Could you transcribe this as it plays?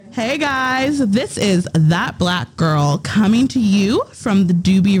Hey guys, this is That Black Girl coming to you from the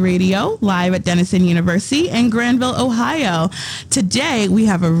Doobie Radio live at Denison University in Granville, Ohio. Today we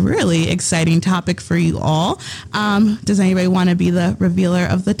have a really exciting topic for you all. Does anybody want to be the revealer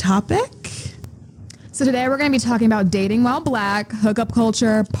of the topic? So today we're going to be talking about dating while black, hookup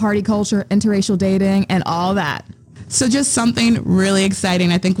culture, party culture, interracial dating, and all that. So just something really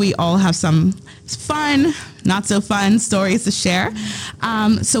exciting. I think we all have some fun, not so fun stories to share.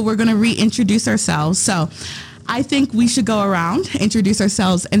 So we're going to reintroduce ourselves. So I think we should go around, introduce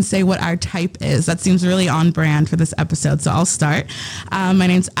ourselves, and say what our type is. That seems really on brand for this episode. So I'll start. My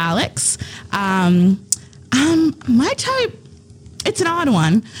name's Alex. My type, it's an odd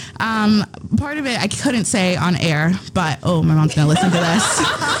one. Part of it I couldn't say on air, but my mom's gonna listen to this.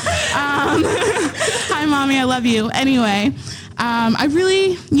 Hi, mommy, I love you. Anyway, I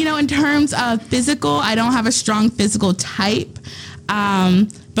really, in terms of physical, I don't have a strong physical type.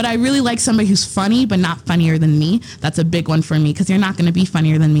 But I really like somebody who's funny, but not funnier than me. That's a big one for me because you're not going to be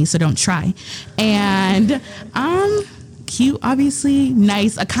funnier than me, so don't try. And cute, obviously,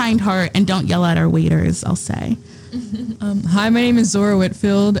 nice, a kind heart, and don't yell at our waiters, I'll say. Hi, my name is Zora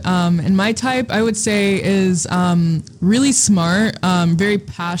Whitfield, and my type, I would say, is really smart, very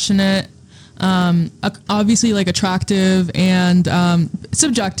passionate, obviously like attractive, and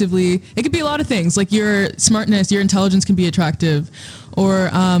subjectively, it could be a lot of things. Like your smartness, your intelligence can be attractive, or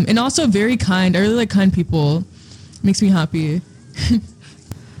and also very kind. I really like kind people. Makes me happy.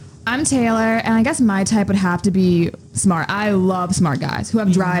 I'm Taylor, and I guess my type would have to be smart. I love smart guys who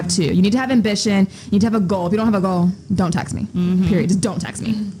have drive too. You need to have ambition. You need to have a goal. If you don't have a goal, don't text me. Mm-hmm. Period. Just don't text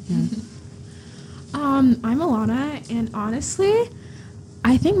me. I'm Alana, and honestly,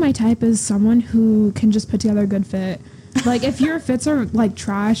 I think my type is someone who can just put together a good fit. Like, if your fits are, like,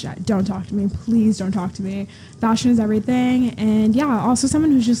 trash, don't talk to me. Please don't talk to me. Fashion is everything. And, yeah, also someone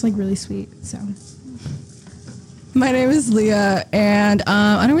who's just, like, really sweet, so. My name is Leah, and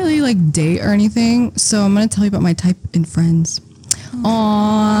I don't really, like, date or anything, so I'm going to tell you about my type in Friends.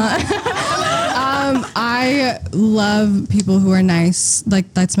 I love people who are nice.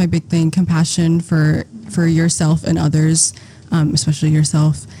 Like, that's my big thing, compassion for yourself and others. Especially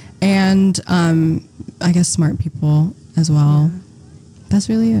yourself, and I guess smart people as well. Yeah. That's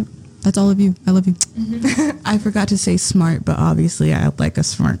really it. That's all of you. I love you. Mm-hmm. I forgot to say smart, but obviously I like a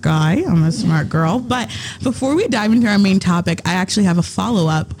smart guy. I'm a smart girl. But before we dive into our main topic, I actually have a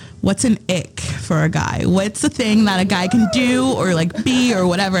follow-up. What's an ick for a guy? What's the thing that a guy can do or like be or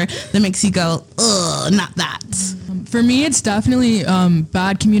whatever that makes you go, ugh, not that? For me, it's definitely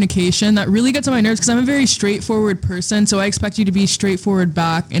bad communication. That really gets on my nerves because I'm a very straightforward person, so I expect you to be straightforward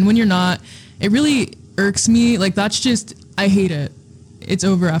back. And when you're not, it really irks me. Like, that's just, I hate it. It's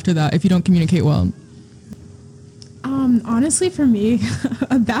over after that if you don't communicate well. Honestly, for me,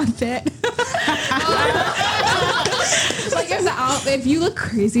 a bad fit. Like, if you look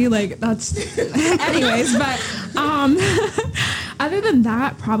crazy, like, that's... Anyways, but... Other than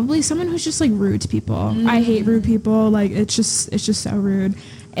that, probably someone who's just, like, rude to people. I hate rude people. Like, it's just so rude.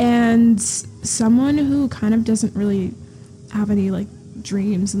 And someone who kind of doesn't really have any, like,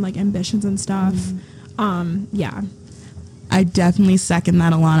 dreams and, like, ambitions and stuff. Yeah. I definitely second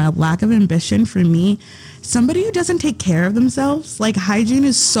that, Alana. Lack of ambition for me. Somebody who doesn't take care of themselves. Like, hygiene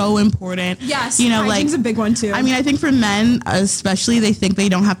is so important. Yes, hygiene's a big one, too. I mean, I think for men, especially, they think they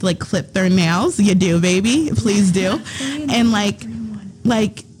don't have to, like, clip their nails. You do, baby. Please do. And, like,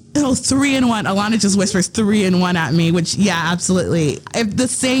 3-in-1. Alana just whispers 3-in-1 at me, which, yeah, absolutely. If the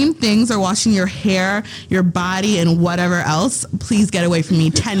same things are washing your hair, your body, and whatever else, please get away from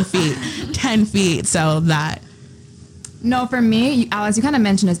me. 10 feet. 10 feet. So that... No, for me, Alex, you kind of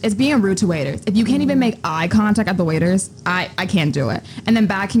mentioned this. It's being rude to waiters. If you can't even make eye contact at the waiters, I can't do it. And then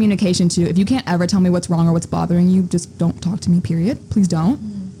bad communication, too. If you can't ever tell me what's wrong or what's bothering you, just don't talk to me, period. Please don't.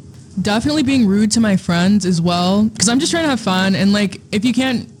 Definitely being rude to my friends as well, because I'm just trying to have fun. And, like, if you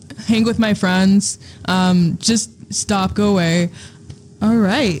can't hang with my friends, just stop, go away. All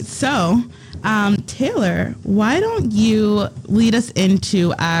right. So, Taylor, why don't you lead us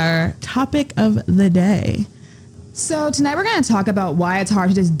into our topic of the day? So tonight we're going to talk about why it's hard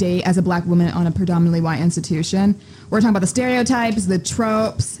to just date as a black woman on a predominantly white institution. We're talking about the stereotypes, the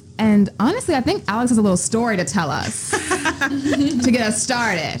tropes, and honestly, I think Alex has a little story to tell us to get us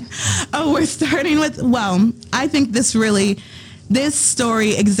started. Oh, we're starting with, well, I think this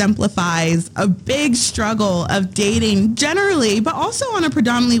story exemplifies a big struggle of dating generally, but also on a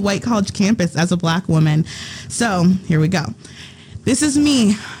predominantly white college campus as a black woman. So here we go. This is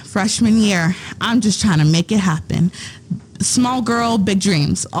me. Freshman year, I'm just trying to make it happen. Small girl, big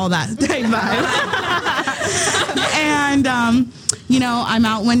dreams, all that type vibe. And I'm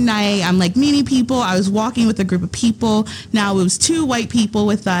out one night, I'm like meeting people. I was walking with a group of people. Now it was 2 white people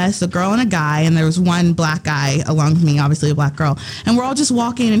with us, a girl and a guy, and there was one black guy along with me, obviously a black girl. And we're all just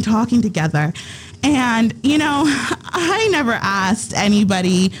walking and talking together. And, I never asked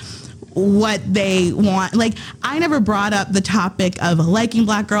anybody what they want. Like, I never brought up the topic of liking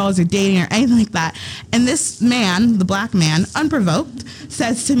black girls or dating or anything like that. And this man, the black man, unprovoked,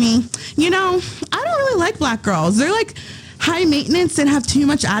 says to me, I don't really like black girls. They're like high maintenance and have too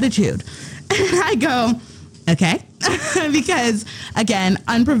much attitude. And I go, okay. Because again,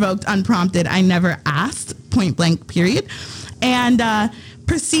 unprovoked, unprompted, I never asked, point blank, period. And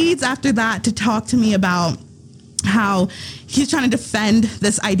proceeds after that to talk to me about how he's trying to defend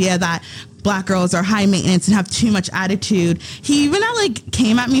this idea that black girls are high maintenance and have too much attitude. He even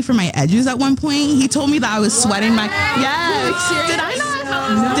came at me for my edges at one point. He told me that I was sweating my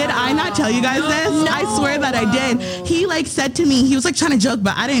Did I not tell you guys this? No. I swear that I did. He said to me, he was trying to joke,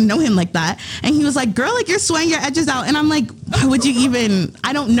 but I didn't know him like that. And he was like, girl, you're sweating your edges out. And I'm like, why would you even,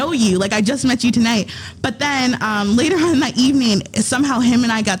 I don't know you. I just met you tonight. But then later on in that evening, somehow him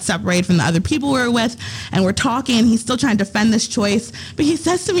and I got separated from the other people we were with, and we're talking. He's still trying to defend this choice. But he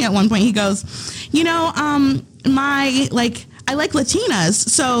says to me at one point, he goes, I like Latinas.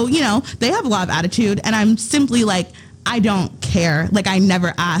 So, they have a lot of attitude. And I'm simply I don't care. I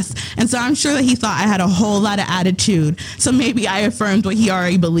never asked. And so I'm sure that he thought I had a whole lot of attitude. So maybe I affirmed what he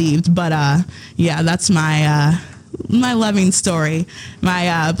already believed. But yeah, that's my loving story,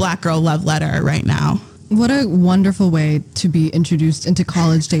 my black girl love letter right now. What a wonderful way to be introduced into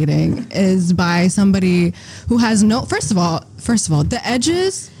college dating is by somebody who has first of all, the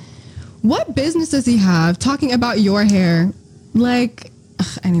edges. What business does he have talking about your hair?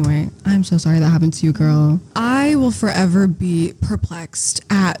 Anyway, I'm so sorry that happened to you, girl. I will forever be perplexed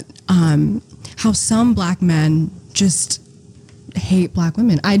at how some black men just hate black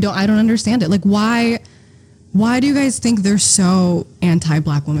women. I don't understand it. Why do you guys think they're so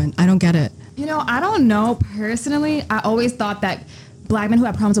anti-black women? I don't get it. I don't know. Personally, I always thought that black men who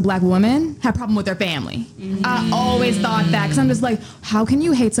have problems with black women have problem with their family. I always thought that, because I'm just how can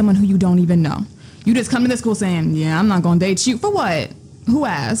you hate someone who you don't even know? You just come to this school saying, yeah, I'm not going to date you. For what? Who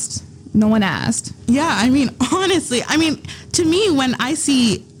asked? No one asked. Yeah, honestly, to me, when I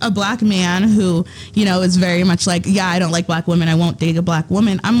see a black man who, is very much I don't like black women, I won't date a black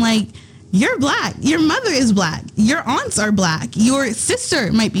woman, I'm like, you're black. Your mother is black. Your aunts are black. Your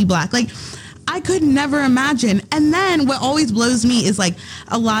sister might be black. I could never imagine. And then what always blows me is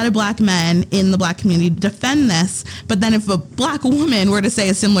a lot of black men in the black community defend this. But then if a black woman were to say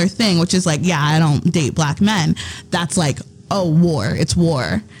a similar thing, which is yeah, I don't date black men, that's oh, war. It's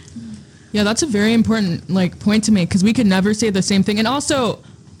war. Yeah, that's a very important point to make, because we could never say the same thing. And also,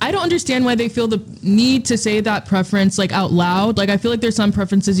 I don't understand why they feel the need to say that preference out loud. I feel there's some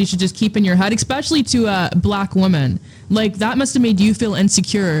preferences you should just keep in your head, especially to a black woman. That must have made you feel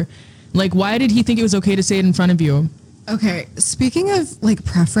insecure. Why did he think it was okay to say it in front of you? Okay, speaking of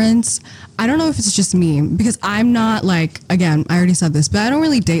preference, I don't know if it's just me, because I'm not again, I already said this, but I don't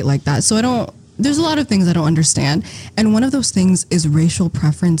really date like that. So there's a lot of things I don't understand. And one of those things is racial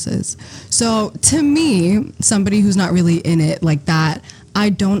preferences. So to me, somebody who's not really in it like that, I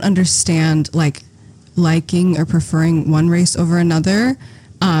don't understand liking or preferring one race over another.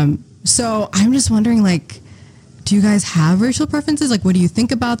 So I'm just wondering do you guys have racial preferences? What do you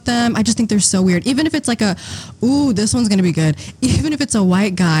think about them? I just think they're so weird. Even if it's ooh, this one's gonna be good. Even if it's a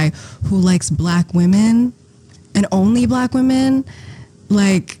white guy who likes black women and only black women,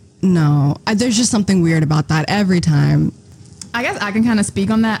 no, there's just something weird about that every time. I guess I can kind of speak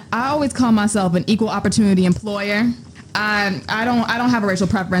on that. I always call myself an equal opportunity employer. I don't have a racial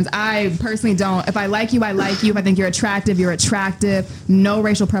preference. I personally don't. If I like you, I like you. If I think you're attractive, you're attractive. No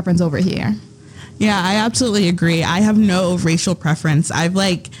racial preference over here. Yeah, I absolutely agree. I have no racial preference. I've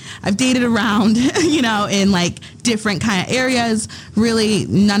dated around, in different kind of areas. Really,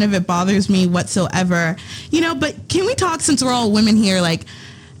 none of it bothers me whatsoever. But can we talk, since we're all women here,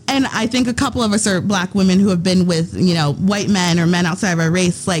 and I think a couple of us are black women who have been with, white men or men outside of our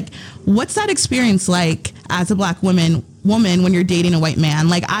race. What's that experience like as a black woman when you're dating a white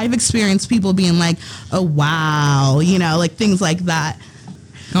man? I've experienced people being oh, wow, things like that.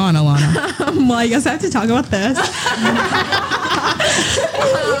 Go on, Alana. Well, I guess I have to talk about this.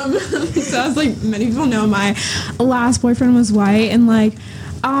 So as many people know, my last boyfriend was white, and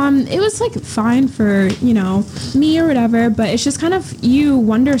it was fine for me or whatever, but it's just kind of, you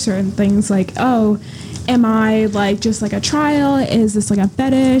wonder certain things oh, am I just a trial? Is this a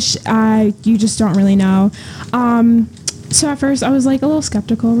fetish? You just don't really know. So at first I was like a little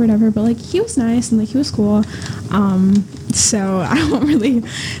skeptical or whatever, but like he was nice and like he was cool. So I won't really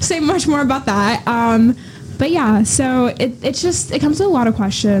say much more about that. But yeah, so it comes with a lot of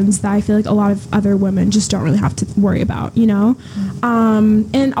questions that I feel like a lot of other women just don't really have to worry about, you know?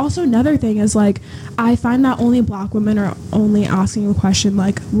 And also another thing is like, I find that only black women are only asking a question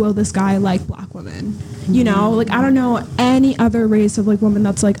like, will this guy like black women? You know, like I don't know any other race of like women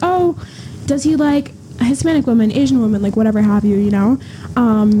that's like, oh, does he like Hispanic women, Asian women, like whatever have you, you know?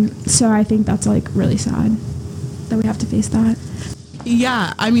 So I think that's like really sad that we have to face that.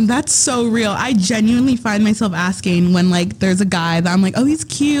 Yeah, I mean, that's so real. I genuinely find myself asking when, like, there's a guy that I'm like, oh, he's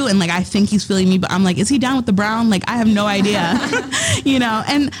cute, and, like, I think he's feeling me, but I'm like, is he down with the brown? Like, I have no idea, you know?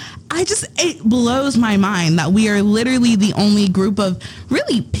 And it blows my mind that we are literally the only group of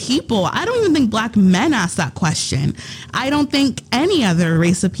really people. I don't even think black men ask that question. I don't think any other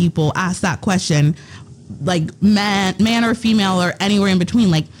race of people ask that question, like, man or female or anywhere in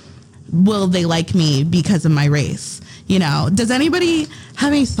between, like, will they like me because of my race? You know, does anybody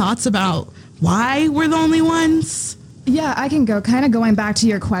have any thoughts about why we're the only ones? Yeah, I can go. Kind of going back to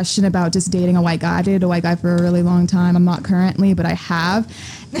your question about just dating a white guy. I dated a white guy for a really long time. I'm not currently, but I have.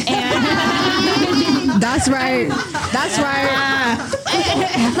 And that's right. That's right.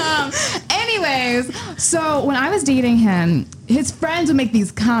 Anyways, so when I was dating him, his friends would make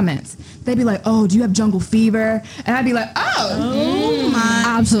these comments. They'd be like, oh, do you have jungle fever? And I'd be like, oh my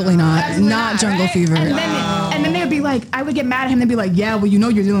absolutely not. That's not jungle right? fever. And then they would be like, I would get mad at him. They'd be like, yeah, well,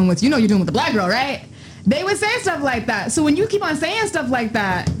 you're dealing with a black girl, right? They would say stuff like that. So when you keep on saying stuff like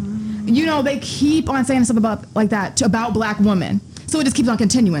that, you know, they keep on saying stuff about black women. So it just keeps on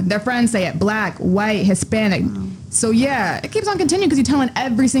continuing. Their friends say it, black, white, Hispanic. So yeah, it keeps on continuing because you're telling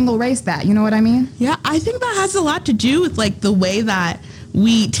every single race that, you know what I mean? Yeah, I think that has a lot to do with like the way that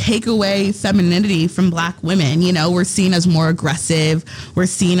we take away femininity from black women. You know, we're seen as more aggressive. We're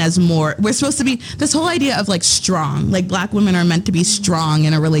supposed to be this whole idea of like strong, like black women are meant to be strong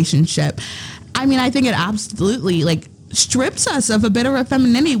in a relationship. I mean, I think it absolutely like strips us of a bit of a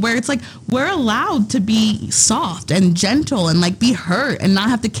femininity where it's like we're allowed to be soft and gentle and like be hurt and not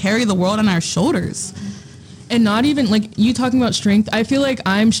have to carry the world on our shoulders. And not even like you talking about strength. I feel like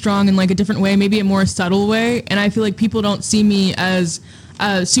I'm strong in like a different way, maybe a more subtle way. And I feel like people don't see me as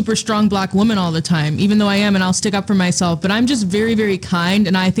a super strong black woman all the time, even though I am, and I'll stick up for myself. But I'm just very, very kind.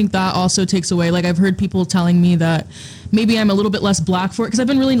 And I think that also takes away, like I've heard people telling me that maybe I'm a little bit less black for it because I've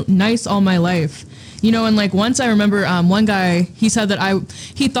been really nice all my life. You know, and like once I remember one guy, he said that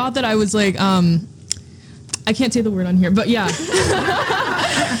he thought that I was like, I can't say the word on here, but yeah.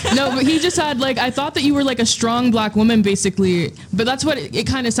 No, but he just had like, I thought that you were like a strong black woman basically, but that's what it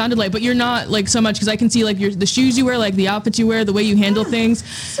kind of sounded like, but you're not like so much because I can see like the shoes you wear, like the outfits you wear, the way you handle things.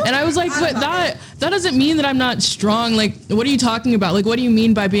 And I was like, but that doesn't mean that I'm not strong. Like, what are you talking about? Like, what do you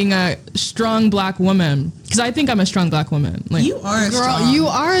mean by being a strong black woman? Because I think I'm a strong black woman. Like, you are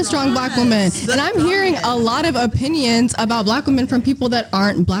a strong black woman. And I'm hearing a lot of opinions about black women from people that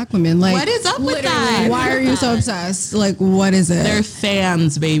aren't black women. Like, what is up with that? Why are you so obsessed? Like, what is it? They're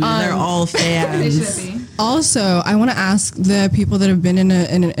fans, baby. They're all fans. They should be. Also, I want to ask the people that have been in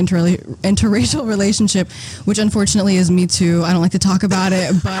an interracial relationship, which unfortunately is me too. I don't like to talk about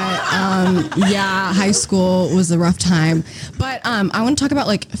it, but yeah, high school was a rough time. But I want to talk about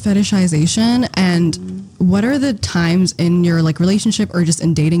like fetishization and what are the times in your like relationship or just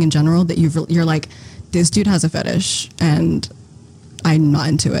in dating in general that you're like, this dude has a fetish and I'm not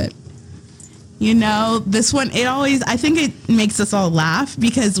into it. You know, this one, I think it makes us all laugh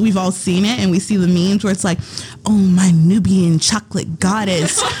because we've all seen it and we see the memes where it's like, oh, my Nubian chocolate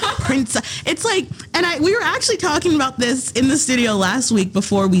goddess, princess. It's like, and we were actually talking about this in the studio last week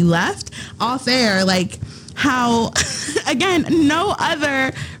before we left off air, like how, again, no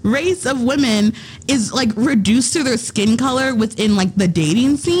other race of women is like reduced to their skin color within like the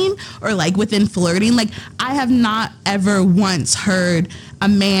dating scene or like within flirting. Like I have not ever once heard a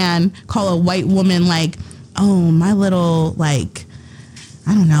man call a white woman like, oh, my little, like,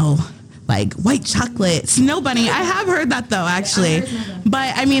 I don't know, like white chocolate, snow bunny. I have heard that though, actually.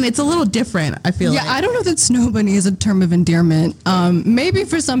 But I mean, it's a little different, I feel like. Yeah, I don't know that snow bunny is a term of endearment. Maybe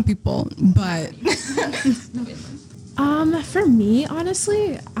for some people, but. For me,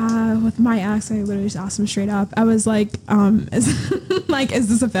 honestly, with my ex, I literally just asked him straight up. I was like, is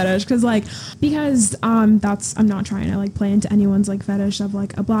this a fetish? Because I'm not trying to like play into anyone's like fetish of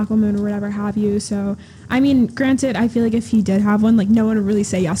like a black woman or whatever have you. So, I mean, granted, I feel like if he did have one, like no one would really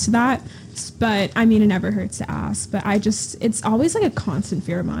say yes to that. But I mean, it never hurts to ask. But it's always like a constant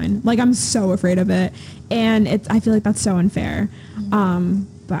fear of mine. Like I'm so afraid of it, and I feel like that's so unfair.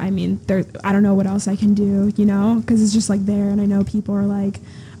 but I mean, I don't know what else I can do, you know, because it's just like there, and I know people are like,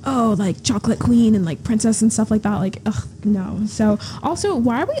 oh, like chocolate queen and like princess and stuff like that. Like, ugh, no. So also,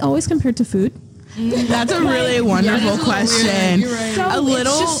 why are we always compared to food? That's a really wonderful question. You're right. So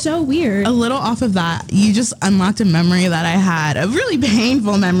it's just so weird. A little off of that, you just unlocked a memory that I had, a really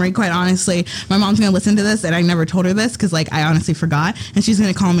painful memory, quite honestly. My mom's gonna listen to this, and I never told her this because, like, I honestly forgot. And she's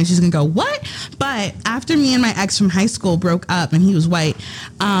gonna call me, and she's gonna go, "What?" But after me and my ex from high school broke up, and he was white,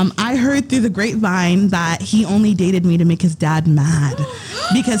 I heard through the grapevine that he only dated me to make his dad mad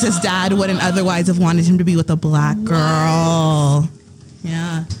because his dad wouldn't otherwise have wanted him to be with a black girl.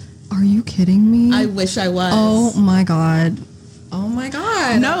 Yeah. Are you kidding me? I wish I was. Oh my god. Oh my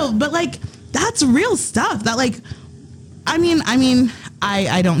god. No, but like that's real stuff. That like, I mean,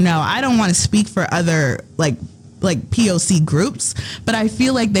 I don't know. I don't want to speak for other like POC groups, but I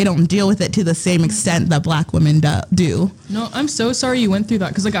feel like they don't deal with it to the same extent that Black women do. No, I'm so sorry you went through that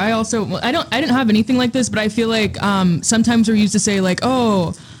because like I didn't have anything like this, but I feel like sometimes we're used to say like,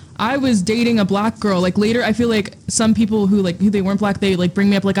 oh, I was dating a black girl. Like later, I feel like some people who they weren't black, they like bring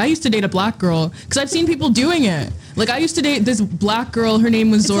me up like I used to date a black girl because I've seen people doing it. Like I used to date this black girl. Her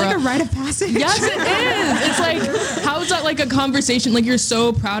name was Zora. It's like a rite of passage. Yes, it is. It's like, how is that like a conversation? Like you're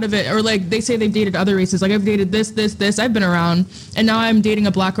so proud of it. Or like they say they've dated other races. Like I've dated this. I've been around, and now I'm dating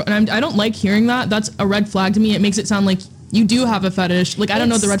a black girl. And I don't like hearing that. That's a red flag to me. It makes it sound like you do have a fetish. Like I don't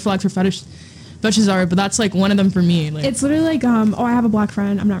know what the red flags for fetishes are, but that's like one of them for me. Like, it's literally like, oh, I have a black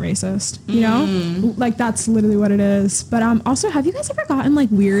friend, I'm not racist, you know? Like that's literally what it is. But also, have you guys ever gotten like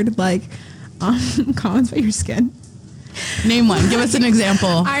weird like comments about your skin? Name one. Give us an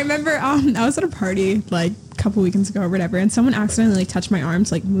example. I remember I was at a party like a couple weekends ago or whatever, and someone accidentally like touched my arm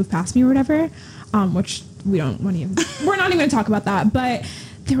to like move past me or whatever, which we're not even gonna talk about that. But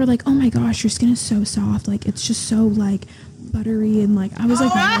they were like, oh my gosh, your skin is so soft, like it's just so like buttery, and like I was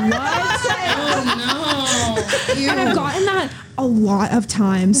like, what? oh no. And I've gotten that a lot of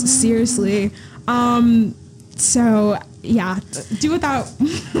times, seriously. So yeah, do without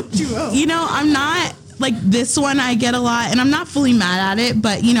duo. You know, I'm not like this one I get a lot, and I'm not fully mad at it,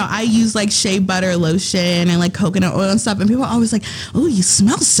 but you know, I use like shea butter lotion and like coconut oil and stuff, and people are always like, oh, you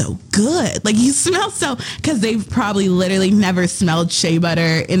smell so good. Like you smell so, because they've probably literally never smelled shea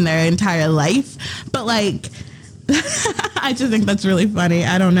butter in their entire life. But like, I just think that's really funny.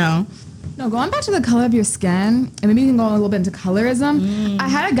 I don't know. No, going back to the color of your skin, and maybe you can go a little bit into colorism. I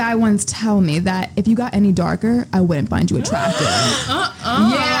had a guy once tell me that if you got any darker, I wouldn't find you attractive.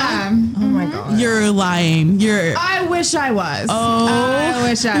 Yeah. Oh my god. You're lying. I wish I was. Oh. I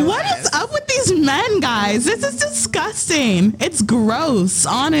wish I was. What is up with these men, guys? This is disgusting. It's gross,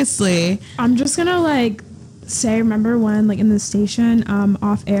 honestly. I'm just gonna like say, remember when like in the station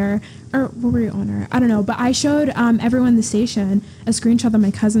off air, or what were you on air? I don't know, but I showed everyone in the station a screenshot that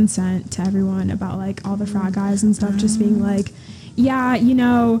my cousin sent to everyone about like all the frat guys and stuff, just being like, yeah, you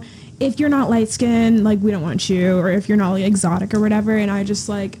know, if you're not light skinned, like we don't want you, or if you're not like exotic or whatever. And I just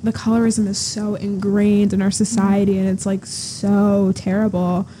like, the colorism is so ingrained in our society, and it's like so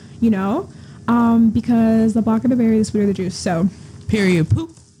terrible, you know, because the blacker the berry, the sweeter the juice. So Period.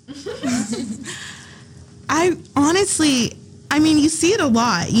 Poop. I honestly, I mean, you see it a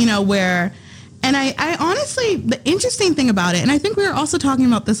lot, you know, where, and I honestly, the interesting thing about it, and I think we were also talking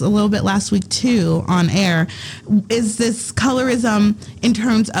about this a little bit last week too on air, is this colorism in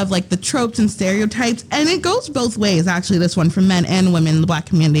terms of like the tropes and stereotypes. And it goes both ways, actually, this one, for men and women in the Black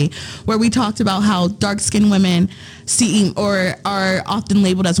community, where we talked about how dark-skinned women or are often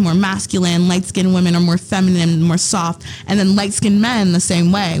labeled as more masculine, light-skinned women are more feminine, more soft, and then light-skinned men the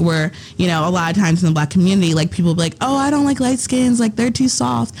same way, where, you know, a lot of times in the Black community, like people will be like, oh, I don't like light skins, like they're too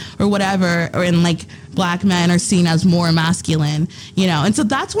soft or whatever, or in like Black men are seen as more masculine, you know. And so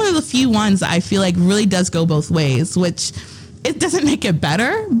that's one of the few ones that I feel like really does go both ways, which it doesn't make it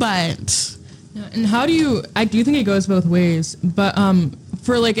better, but... Yeah, and how do you, I do think it goes both ways, but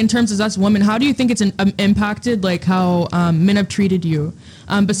for like in terms of us women, how do you think it's impacted like how men have treated you?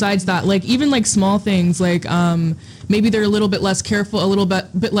 Besides that, like even like small things, like maybe they're a little bit less careful, a little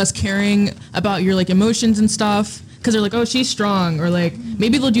bit less caring about your like emotions and stuff, because they're like, oh, she's strong, or like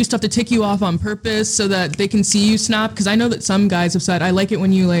maybe they'll do stuff to tick you off on purpose so that they can see you snap. Because I know that some guys have said, I like it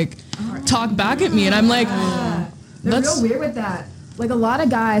when you like talk back at me, and I'm like, they're real weird with that. Like a lot of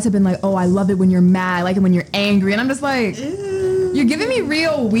guys have been like, oh, I love it when you're mad, I like it when you're angry, and I'm just like, you're giving me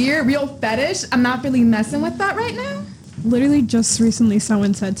real weird, real fetish. I'm not really messing with that right now. literally just recently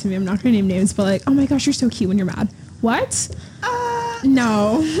someone said to me, I'm not going to name names, but like, oh my gosh, you're so cute when you're mad. What?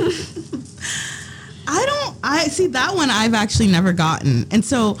 No. I see that one I've actually never gotten. And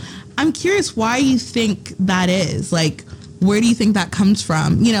so I'm curious why you think that is. Like, where do you think that comes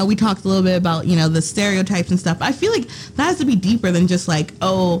from? You know, we talked a little bit about, you know, the stereotypes and stuff. I feel like that has to be deeper than just like,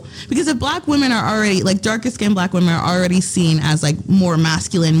 oh, because if black women are already, like darker skinned black women are already seen as like more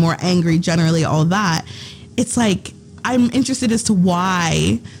masculine, more angry, generally all that, it's like, I'm interested as to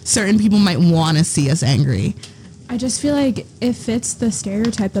why certain people might want to see us angry. I just feel like it fits the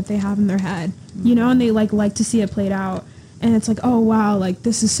stereotype that they have in their head, you know, and they like to see it played out. And it's like, oh, wow, like,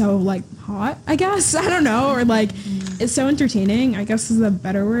 this is so, like, hot, I guess. I don't know. Or, like, it's so entertaining, I guess is a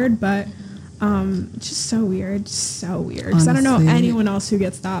better word. But it's just so weird. So weird. Because I don't know anyone else who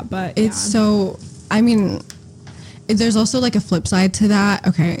gets that. But it's so, I mean, there's also, like, a flip side to that.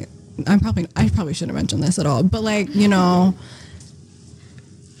 Okay, I probably shouldn't mention this at all. But, like, you know,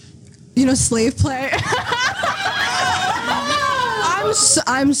 slave play.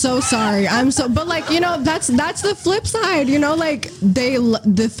 I'm so sorry. But like, you know, that's the flip side, you know, like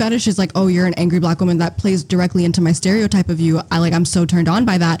the fetish is like, oh, you're an angry black woman. That plays directly into my stereotype of you. I'm so turned on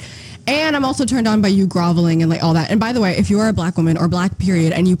by that. And I'm also turned on by you groveling and like all that. And by the way, if you are a black woman or black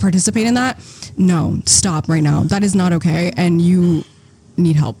period and you participate in that, no, stop right now. That is not okay. And you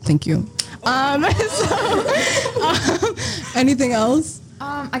need help. Thank you. Anything else?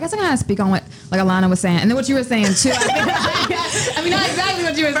 I guess I'm gonna speak on what like Alana was saying, and then what you were saying too. I mean, not exactly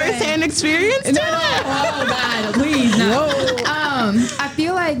what you were saying. First-hand experience. No. Oh God, please no. I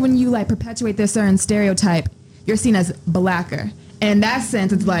feel like when you like perpetuate this certain stereotype, you're seen as blacker, and in that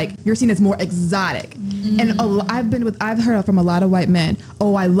sense, it's like you're seen as more exotic. And I've heard from a lot of white men,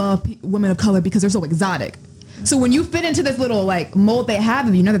 oh, I love women of color because they're so exotic. So when you fit into this little like mold they have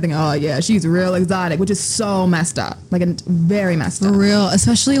of you, they're thinking, oh yeah, she's real exotic, which is so messed up, like very messed up. For real,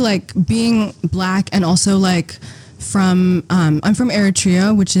 especially like being black and also like from I'm from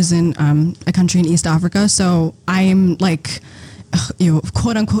Eritrea, which is in a country in East Africa. So I'm like,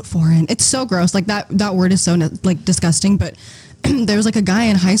 quote unquote foreign. It's so gross. Like that word is so like disgusting, but. There was like a guy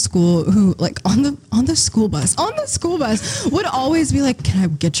in high school who like on the school bus would always be like, can I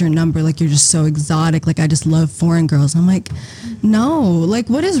get your number? Like, you're just so exotic. Like, I just love foreign girls. I'm like, no, like,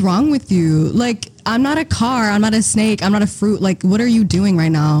 what is wrong with you? Like, I'm not a car. I'm not a snake. I'm not a fruit. Like, what are you doing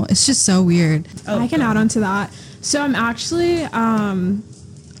right now? It's just so weird. I can add on to that. So I'm actually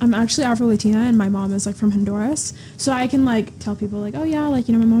Afro-Latina, and my mom is like from Honduras. So I can like tell people like, oh yeah, like,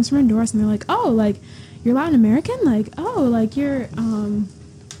 you know, my mom's from Honduras, and they're like, oh, like, you're Latin American? Like, oh, like you're,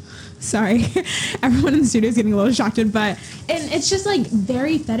 sorry. Everyone in the studio is getting a little shocked, but, and it's just like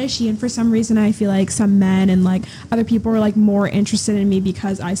very fetishy. And for some reason, I feel like some men and like other people are like more interested in me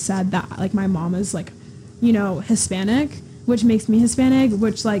because I said that like my mom is like, you know, Hispanic, which makes me Hispanic,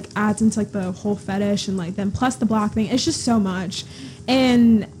 which like adds into like the whole fetish and like then plus the black thing. It's just so much.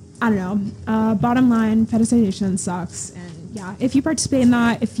 And I don't know, bottom line, fetishization sucks. And yeah, if you participate in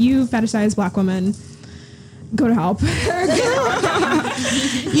that, if you fetishize black women, go to help.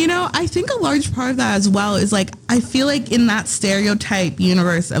 You know, I think a large part of that as well is like, I feel like in that stereotype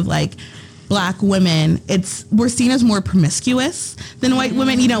universe of like black women, we're seen as more promiscuous than white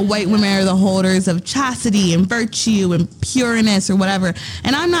women. You know, white women are the holders of chastity and virtue and pureness or whatever.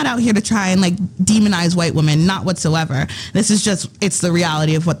 And I'm not out here to try and like demonize white women, not whatsoever. This is just, it's the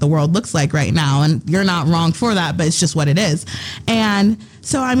reality of what the world looks like right now. And you're not wrong for that, but it's just what it is. And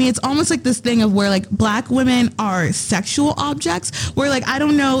so, I mean, it's almost like this thing of where like black women are sexual objects, where like, I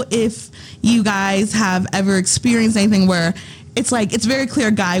don't know if you guys have ever experienced anything where it's like, it's very clear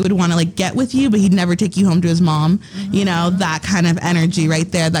a guy would want to like get with you, but he'd never take you home to his mom. Mm-hmm. You know, that kind of energy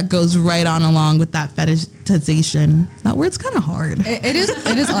right there that goes right on along with that fetishization. That word's kind of hard. It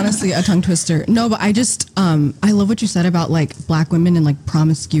is honestly a tongue twister. No, but I just, I love what you said about like black women and like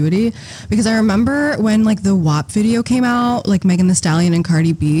promiscuity, because I remember when like the WAP video came out, like Megan Thee Stallion and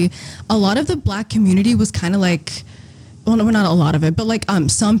Cardi B, a lot of the black community was kind of like, well, no, not a lot of it, but like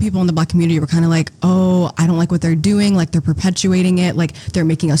some people in the black community were kind of like, oh, I don't like what they're doing. Like they're perpetuating it. Like they're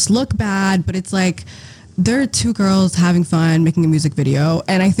making us look bad. But it's like, they're two girls having fun, making a music video.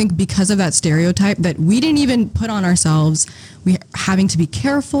 And I think because of that stereotype that we didn't even put on ourselves, we having to be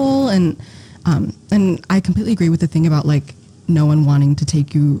careful. And I completely agree with the thing about like no one wanting to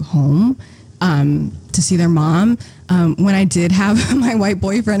take you home to see their mom. When I did have my white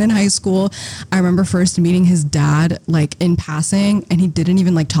boyfriend in high school, I remember first meeting his dad like in passing, and he didn't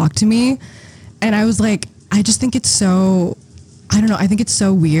even like talk to me. And I was like, I just think it's so, I don't know, I think it's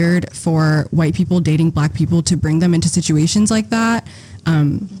so weird for white people dating black people to bring them into situations like that,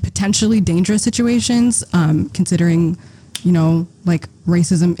 potentially dangerous situations, considering, you know, like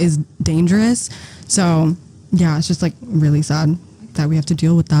racism is dangerous. So yeah, it's just like really sad that we have to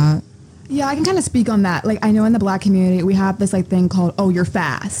deal with that. Yeah, I can kind of speak on that. Like, I know in the black community, we have this like thing called, oh, you're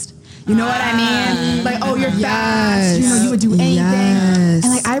fast. You know what I mean? Like, oh, you're fast. Yes. You know, you would do anything. Yes.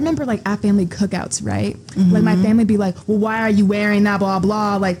 And like, I remember like at family cookouts, right? Like my family would be like, well, why are you wearing that, blah,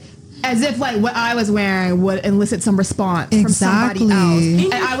 blah. Like, as if like what I was wearing would elicit some response from Exactly. somebody else. In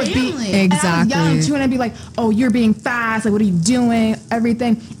And your I would family. be Exactly. And I was young too, and I'd be like, oh, you're being fast. Like, what are you doing?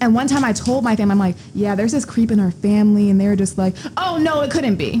 Everything. And one time I told my family, I'm like, yeah, there's this creep in our family, and they were just like, oh no, it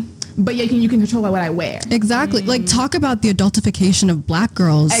couldn't be. But yeah, you can control what I wear. Exactly. Like, talk about the adultification of black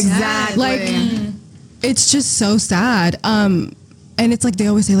girls. Exactly. Like, it's just so sad. And it's like they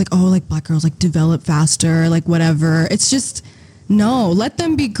always say like, oh, like black girls like develop faster, like whatever. It's just no, let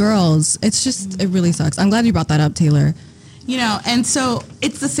them be girls. It's just it really sucks. I'm glad you brought that up, Taylor. You know, and so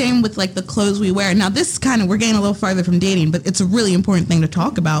it's the same with like the clothes we wear. Now this kind of, we're getting a little farther from dating, but it's a really important thing to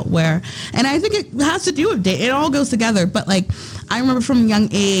talk about and I think it has to do with dating. It all goes together. But like, I remember from a young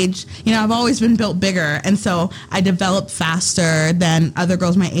age, you know, I've always been built bigger. And so I developed faster than other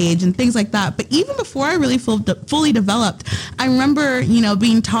girls my age and things like that. But even before I really fully developed, I remember, you know,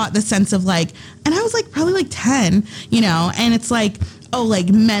 being taught the sense of like, and I was like probably like 10, you know, and it's like, oh, like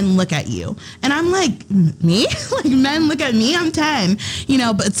men look at you. And I'm like, me? Like men look at me? I'm 10, you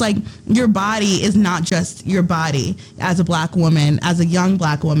know, but it's like your body is not just your body as a black woman, as a young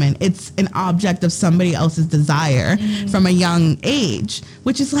black woman. It's an object of somebody else's desire from a young age,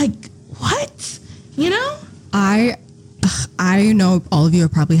 which is like, what? You know? I know all of you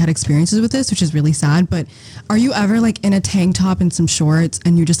have probably had experiences with this, which is really sad, but are you ever like in a tank top and some shorts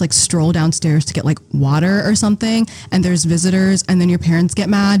and you just like stroll downstairs to get like water or something and there's visitors and then your parents get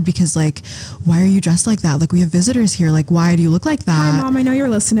mad because like, why are you dressed like that? Like we have visitors here. Like, why do you look like that? Hi, Mom. I know you're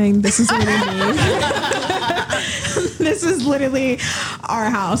listening. This is literally me. This is literally our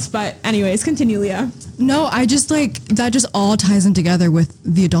house. But anyways, continue, Leah. No, I just like that just all ties in together with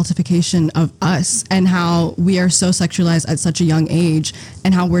the adultification of us and how we are so sexualized at such a young age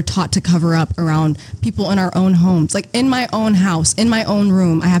and how we're taught to cover up around people in our own homes. Like in my own house, in my own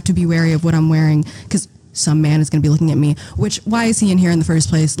room, I have to be wary of what I'm wearing because some man is going to be looking at me, which why is he in here in the first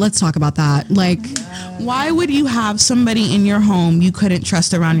place? Let's talk about that. Like, Why would you have somebody in your home you couldn't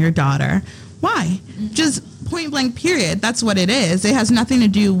trust around your daughter? Why? Just point blank period. That's what it is. It has nothing to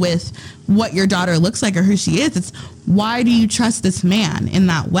do with what your daughter looks like or who she is. It's why do you trust this man in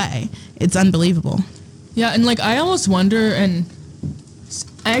that way? It's unbelievable. Yeah, and like I almost wonder, and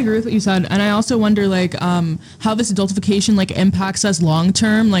I agree with what you said, and I also wonder like how this adultification like impacts us long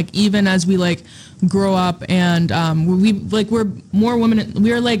term, like even as we like grow up and we're more women,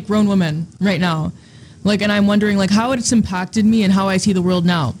 we are like grown women right now, like, and I'm wondering like how it's impacted me and how I see the world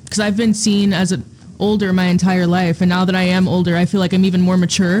now, because I've been seen as an older my entire life, and now that I am older, I feel like I'm even more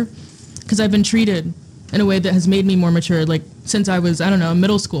mature because I've been treated in a way that has made me more mature, like since I was, I don't know,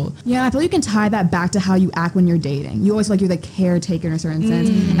 middle school. Yeah, I feel like you can tie that back to how you act when you're dating. You always feel like you're the caretaker in a certain sense.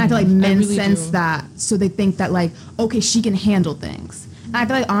 And I feel like men really sense do. that, so they think that like, okay, she can handle things. And I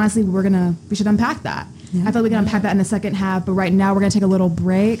feel like honestly, we should unpack that. I feel like we can unpack that in the second half, but right now we're gonna take a little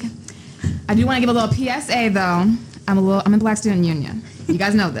break. I do want to give a little PSA though. I'm in Black Student Union. You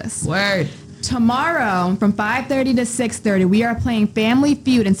guys know this. Word. Tomorrow from 5:30 to 6:30, we are playing Family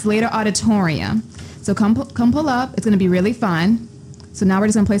Feud in Slater Auditorium. So come pull up. It's going to be really fun. So now we're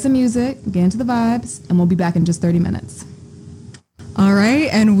just going to play some music, get into the vibes, and we'll be back in just 30 minutes. all right,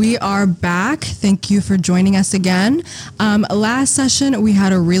 and we are back. Thank you for joining us again. Last session, we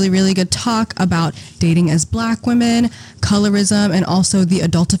had a really, really good talk about dating as Black women, colorism, and also the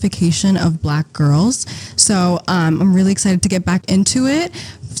adultification of Black girls. So I'm really excited to get back into it.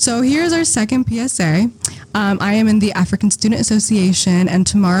 So here's our second PSA. I am in the African Student Association, and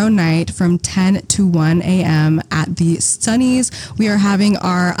tomorrow night from 10 to 1 a.m. at the Sunnies, we are having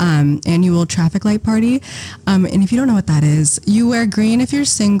our annual traffic light party. And if you don't know what that is, you wear green if you're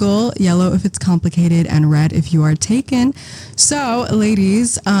single, yellow if it's complicated, and red if you are taken. So,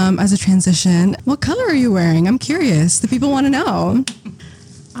 ladies, as a transition, what color are you wearing? I'm curious. The people want to know.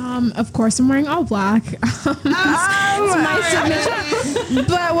 Of course, I'm wearing all black. It's my signature.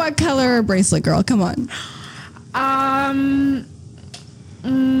 But what color bracelet, girl? Come on.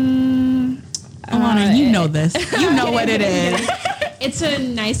 Alana, you know this. You know what it is. It's a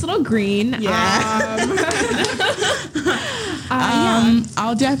nice little green. Yeah.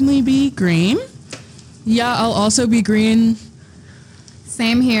 I'll definitely be green. Yeah, I'll also be green.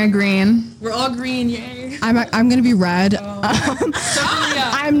 Same here, green. We're all green, yay. I'm gonna be red.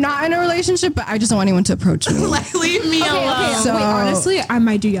 I'm not in a relationship, but I just don't want anyone to approach me. Like, leave me alone. So- Wait, honestly, I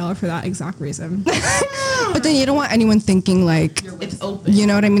might do yellow for that exact reason. But then you don't want anyone thinking like, It's open. you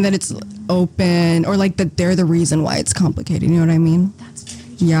know what I mean, that it's open or like that they're the reason why it's complicated. You know what I mean? That's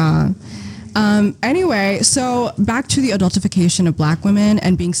very true. Yeah. Anyway, so back to the adultification of Black women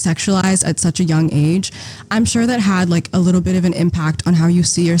and being sexualized at such a young age. I'm sure that had like a little bit of an impact on how you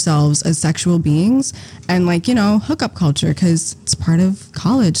see yourselves as sexual beings and like, you know, hookup culture, because it's part of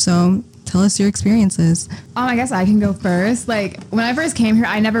college. So tell us your experiences. I guess I can go first. Like when I first came here,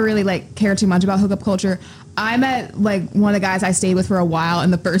 I never really like cared too much about hookup culture. I met like one of the guys I stayed with for a while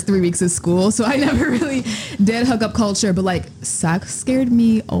in the first 3 weeks of school, so I never really did hookup culture. But like sex scared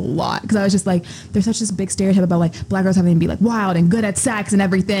me a lot because I was just like, there's such this big stereotype about like Black girls having to be like wild and good at sex and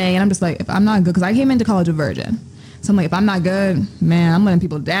everything, and I'm just like, if I'm not good, because I came into college a virgin. So I'm like, if I'm not good, man, I'm letting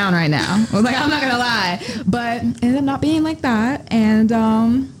people down right now. I was like, I'm not gonna lie, but it ended up not being like that, and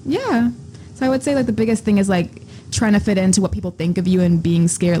yeah. So I would say like the biggest thing is like trying to fit into what people think of you and being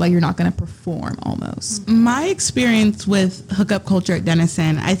scared like you're not going to perform almost. My experience with hookup culture at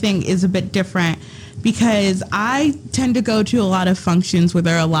Denison, I think, is a bit different because I tend to go to a lot of functions where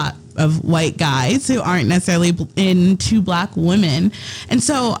there are a lot of white guys who aren't necessarily into Black women. And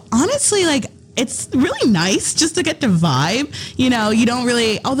so honestly, like, it's really nice just to get to vibe. You know, you don't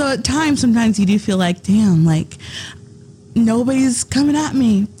really, although at times, sometimes you do feel like, damn, like, nobody's coming at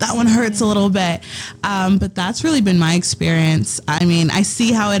me. That one hurts a little bit. But that's really been my experience. I mean, I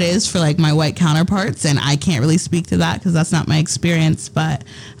see how it is for like my white counterparts, and I can't really speak to that because that's not my experience. But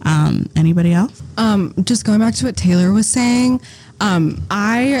anybody else? Just going back to what Taylor was saying,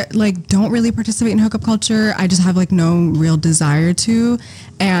 I like don't really participate in hookup culture. I just have like no real desire to.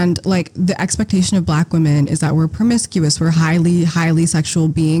 And like the expectation of Black women is that we're promiscuous, we're highly sexual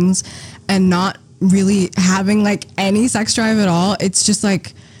beings, and not really having like any sex drive at all. It's just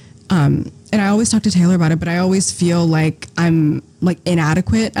like, and I always talk to Taylor about it, but I always feel like I'm like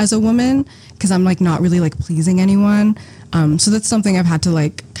inadequate as a woman because I'm like not really like pleasing anyone. So that's something I've had to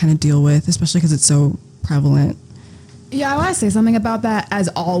like kind of deal with, especially because it's so prevalent. Yeah, I want to say something about that. As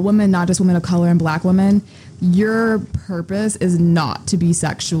all women, not just women of color and Black women, your purpose is not to be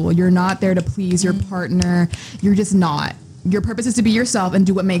sexual. You're not there to please your partner. You're just not. Your purpose is to be yourself and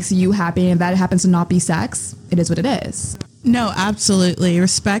do what makes you happy. And if that happens to not be sex, it is what it is. No, absolutely.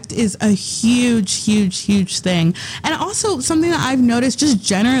 Respect is a huge thing. And also something that I've noticed just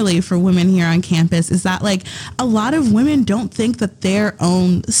generally for women here on campus is that like a lot of women don't think that their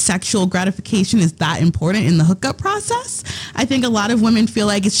own sexual gratification is that important in the hookup process. I think a lot of women feel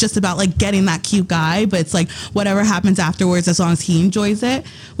like it's just about like getting that cute guy, but it's like whatever happens afterwards as long as he enjoys it,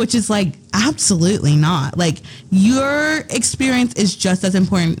 which is like absolutely not. Like your experience is just as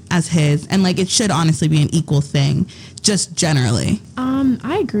important as his, and like it should honestly be an equal thing. Just generally.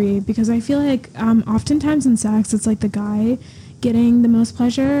 I agree because I feel like oftentimes in sex it's like the guy getting the most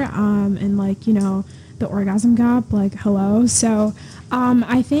pleasure and like, you know, the orgasm gap, like hello. So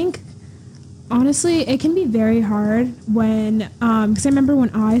I think honestly it can be very hard when because I remember when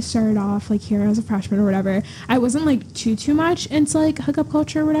I started off like here as a freshman or whatever, I wasn't like too much into like hookup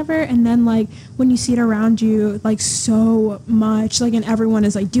culture or whatever, and then like when you see it around you like so much, like, and everyone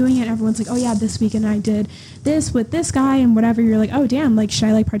is like doing it, everyone's like, oh yeah, this weekend I did this with this guy and whatever, you're like, oh damn, like should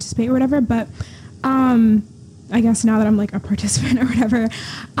I like participate or whatever. But I guess now that I'm like a participant or whatever,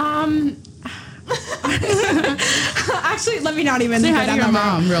 actually let me not even say hi to your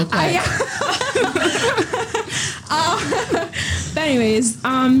mom real quick. But anyways,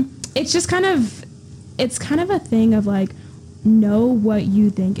 it's just kind of a thing of like, know what you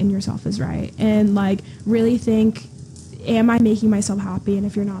think in yourself is right, and like really think, am I making myself happy? And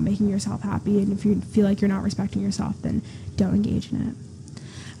if you're not making yourself happy, and if you feel like you're not respecting yourself, then don't engage in it.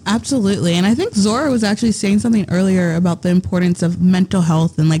 Absolutely. And I think Zora was actually saying something earlier about the importance of mental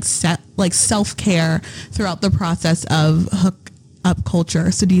health and like self-care throughout the process of hookup culture.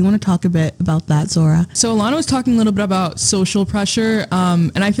 So do you want to talk a bit about that, Zora? So Alana was talking a little bit about social pressure,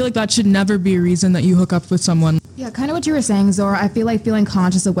 and I feel like that should never be a reason that you hook up with someone. Yeah, kind of what you were saying, Zora. I feel like feeling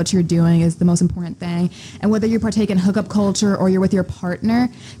conscious of what you're doing is the most important thing. And whether you partake in hookup culture or you're with your partner,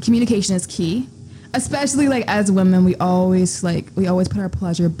 communication is key. Especially like as women, we always put our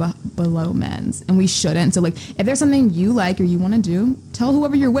pleasure below men's, and we shouldn't. So like if there's something you like or you want to do, tell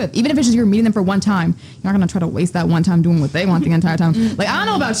whoever you're with. Even if it's just you're meeting them for one time, you're not gonna try to waste that one time doing what they want the entire time. Like I don't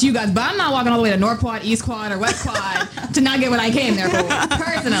know about you guys, but I'm not walking all the way to North Quad, East Quad, or West Quad to not get what I came there for,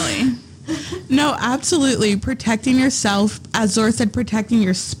 personally. No, absolutely. Protecting yourself, as Zora said, protecting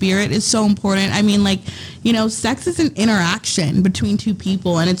your spirit is so important. I mean, like, you know, sex is an interaction between two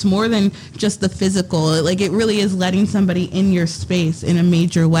people, and it's more than just the physical. Like, it really is letting somebody in your space in a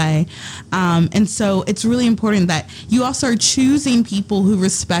major way. And so it's really important that you also are choosing people who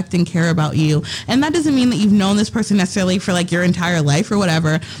respect and care about you. And that doesn't mean that you've known this person necessarily for like your entire life or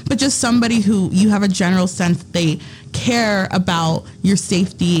whatever, but just somebody who you have a general sense that they care about your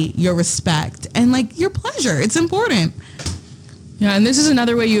safety, your respect, and like your pleasure. It's important. Yeah, and this is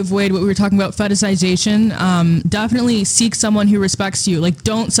another way you avoid what we were talking about, fetishization. Definitely seek someone who respects you. Like,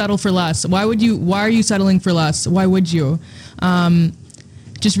 don't settle for less. Why are you settling for less? Why would you?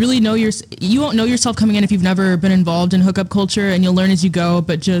 Just really you won't know yourself coming in if you've never been involved in hookup culture, and you'll learn as you go,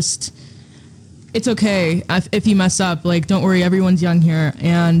 but just, it's okay if you mess up. Like, don't worry, everyone's young here,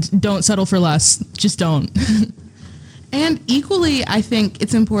 and don't settle for less. Just don't. And equally, I think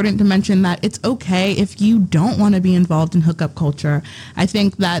it's important to mention that it's okay if you don't want to be involved in hookup culture. I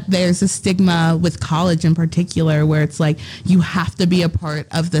think that there's a stigma with college in particular where it's like you have to be a part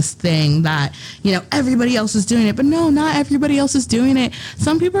of this thing that, you know, everybody else is doing it. But no, not everybody else is doing it.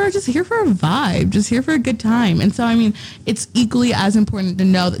 Some people are just here for a vibe, just here for a good time. And so, I mean, it's equally as important to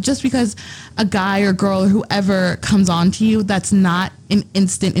know that just because a guy or girl or whoever comes on to you, that's not an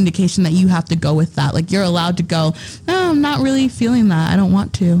instant indication that you have to go with that. Like, you're allowed to go, no, I'm not really feeling that. I don't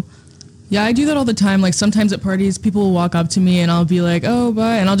want to. Yeah, I do that all the time. Like, sometimes at parties, people will walk up to me and I'll be like, oh,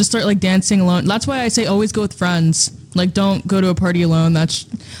 bye. And I'll just start like dancing alone. That's why I say always go with friends. Like, don't go to a party alone.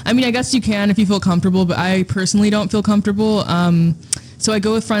 I mean, I guess you can if you feel comfortable, but I personally don't feel comfortable. So I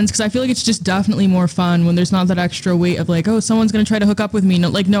go with friends because I feel like it's just definitely more fun when there's not that extra weight of like, oh, someone's going to try to hook up with me.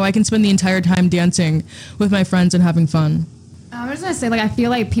 No, I can spend the entire time dancing with my friends and having fun. I was gonna say, like, I feel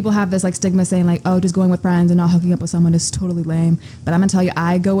like people have this like stigma saying like, oh, just going with friends and not hooking up with someone is totally lame. But I'm gonna tell you,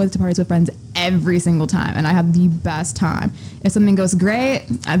 I go to parties with friends every single time, and I have the best time. If something goes great,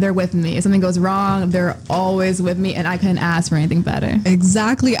 they're with me. If something goes wrong, they're always with me, and I couldn't ask for anything better.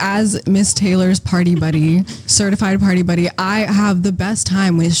 Exactly, as Miss Taylor's party buddy, certified party buddy, I have the best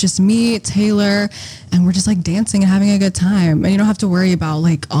time when it's just me, Taylor, and we're just like dancing and having a good time. And you don't have to worry about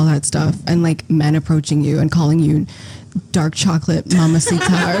like all that stuff and like men approaching you and calling you dark chocolate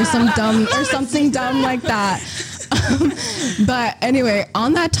mamacita or something dumb like that. But anyway,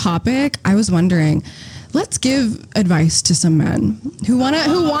 on that topic, I was wondering, let's give advice to some men who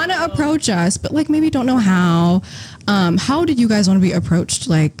wanna approach us, but like maybe don't know how. How did you guys want to be approached?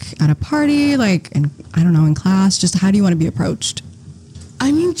 Like at a party, like in class? Just how do you want to be approached?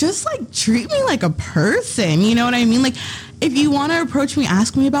 I mean, just like treat me like a person. You know what I mean? Like, if you want to approach me,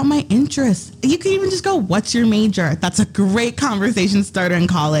 ask me about my interests. You can even just go, what's your major? That's a great conversation starter in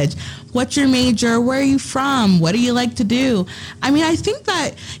college. What's your major? Where are you from? What do you like to do? I mean, I think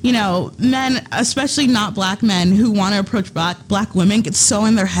that, you know, men, especially not black men who want to approach black women, get so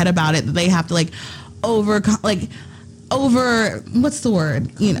in their head about it that they have to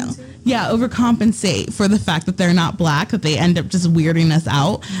overcompensate for the fact that they're not black, that they end up just weirding us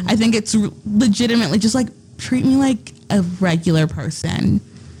out. Mm-hmm. I think it's legitimately just like, treat me like a regular person.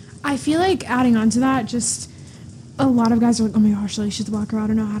 I feel like adding on to that, just a lot of guys are like, oh my gosh, like she's a black girl, I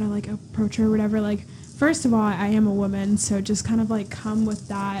don't know how to like approach her or whatever. Like, first of all, I am a woman, so just kind of like come with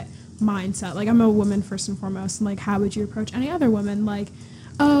that mindset. Like, I'm a woman first and foremost, and like how would you approach any other woman? Like,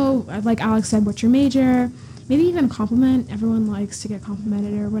 oh, like Alex said, what's your major? Maybe even a compliment. Everyone likes to get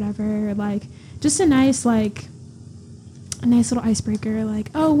complimented or whatever. Like, just a nice little icebreaker.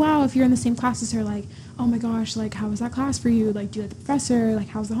 Like, oh wow, if you're in the same class as her, like, oh my gosh, like, how was that class for you? Like, do you like the professor? Like,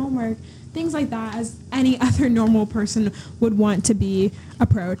 how's the homework? Things like that, as any other normal person would want to be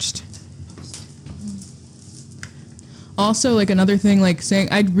approached. Also, like, another thing, like, saying,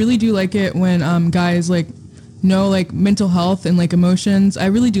 I really do like it when guys, like, know, like, mental health and, like, emotions. I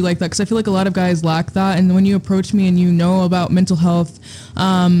really do like that because I feel like a lot of guys lack that. And when you approach me and you know about mental health,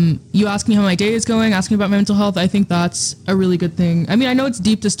 you ask me how my day is going, ask me about my mental health, I think that's a really good thing. I mean, I know it's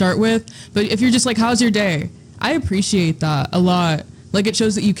deep to start with, but if you're just like, how's your day? I appreciate that a lot. Like, it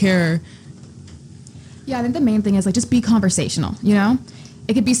shows that you care. Yeah, I think the main thing is like just be conversational, you know?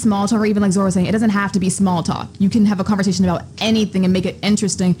 It could be small talk, or even like Zora was saying, it doesn't have to be small talk. You can have a conversation about anything and make it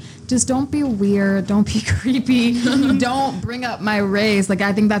interesting. Just don't be weird. Don't be creepy. Don't bring up my race. Like,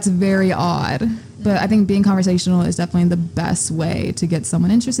 I think that's very odd. But I think being conversational is definitely the best way to get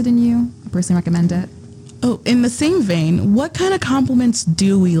someone interested in you. I personally recommend it. Oh, in the same vein, what kind of compliments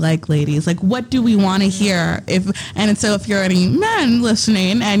do we like, ladies? Like, what do we want to hear? So if you're any men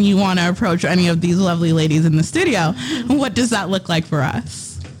listening and you want to approach any of these lovely ladies in the studio, what does that look like for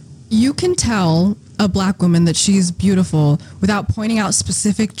us? You can tell a black woman that she's beautiful without pointing out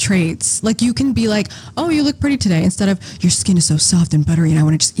specific traits. Like, you can be like, oh, you look pretty today, instead of your skin is so soft and buttery and I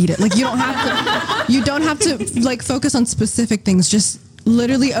want to just eat it. Like, you don't have to like focus on specific things. Just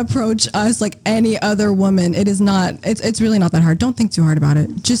literally approach us like any other woman. It's really not that hard. Don't think too hard about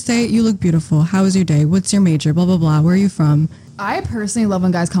it. Just say, you look beautiful. How was your day? What's your major? Blah, blah, blah. Where are you from? I personally love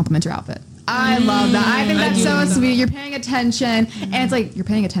when guys compliment your outfit. I love that. I think that's so sweet. You're paying attention, and it's like you're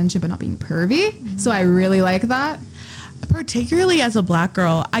paying attention but not being pervy. So I really like that. particularly as a black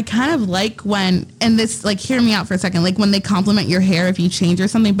girl, I kind of like when, and this, like, hear me out for a second, like when they compliment your hair if you change or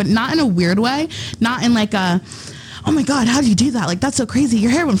something, but not in a weird way, not in like a, oh my God, how do you do that? Like, that's so crazy.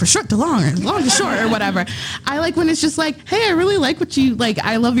 Your hair went from short to long or long to short or whatever. I like when it's just like, hey, I really like what you, like,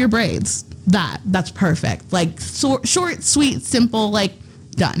 I love your braids. That's perfect. Like, short, sweet, simple, like,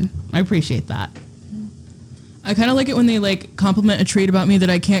 done. I appreciate that. I kind of like it when they like compliment a trait about me that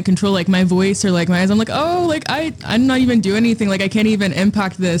I can't control, like my voice or like my eyes. I'm like, oh, like I'm not even do anything. Like I can't even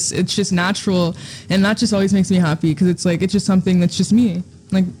impact this. It's just natural. And that just always makes me happy because it's like, it's just something that's just me.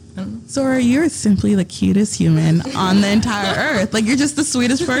 Like, I don't know. Zora, you're simply the cutest human on the entire earth. Like, you're just the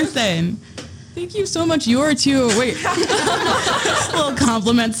sweetest person. Thank you so much. You are too. Wait. Little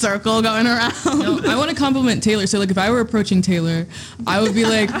compliment circle going around. No, I want to compliment Taylor. So like if I were approaching Taylor, I would be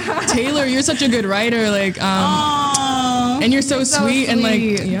like, Taylor, you're such a good writer. Like, and you're so sweet. And like,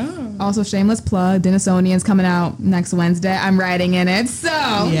 yeah. Also, shameless plug, Denisonian's coming out next Wednesday. I'm writing in it, so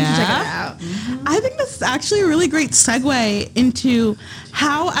you should check it out. I think this is actually a really great segue into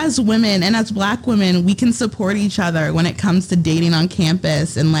how, as women and as black women, we can support each other when it comes to dating on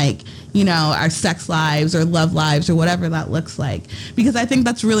campus and, like, you know, our sex lives or love lives or whatever that looks like. Because I think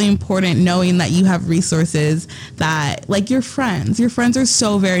that's really important, knowing that you have resources that, like, your friends are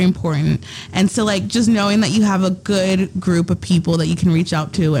so very important. And so, like, just knowing that you have a good group of people that you can reach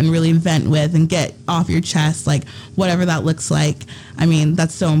out to and really vent with and get off your chest, like, whatever that looks like. I mean,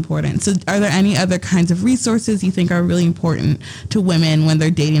 that's so important. So are there any other kinds of resources you think are really important to women when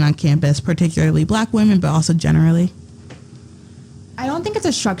they're dating on campus, particularly black women, but also generally? I don't think it's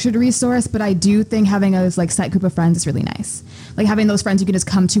a structured resource, but I do think having a like set group of friends is really nice. Like having those friends you can just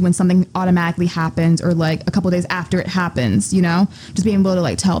come to when something automatically happens or like a couple of days after it happens, you know, just being able to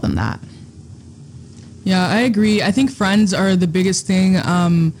like tell them that. Yeah, I agree. I think friends are the biggest thing.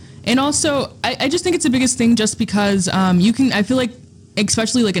 And also, I just think it's the biggest thing just because you can, I feel like,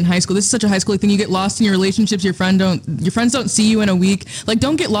 especially like in high school, this is such a high school thing, you get lost in your relationships, your friends don't see you in a week. Like,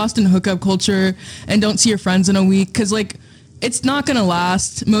 don't get lost in hookup culture and don't see your friends in a week, because like, it's not gonna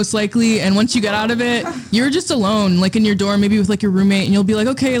last most likely, and once you get out of it, you're just alone, like in your dorm, maybe with like your roommate, and you'll be like,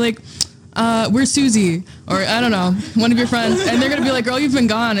 okay, like, where's Susie? Or I don't know, one of your friends, and they're gonna be like, girl, you've been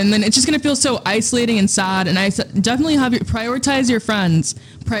gone, and then it's just gonna feel so isolating and sad. And I definitely prioritize your friends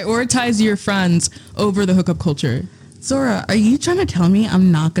over the hookup culture. Zora, are you trying to tell me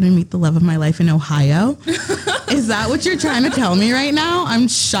I'm not going to meet the love of my life in Ohio? Is that what you're trying to tell me right now? I'm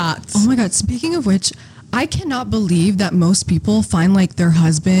shocked. Oh my God, speaking of which, I cannot believe that most people find like their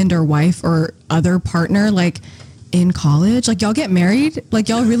husband or wife or other partner like in college. Like y'all get married? Like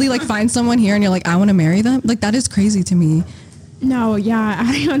y'all really like find someone here and you're like, I want to marry them? Like that is crazy to me. No, yeah,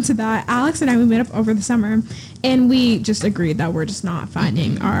 adding on to that, Alex and I, we met up over the summer, and we just agreed that we're just not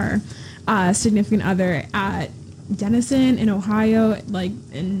finding our significant other at Denison, in Ohio, like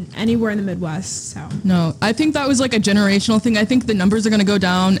in anywhere in the Midwest. So no, I think that was like a generational thing. I think the numbers are going to go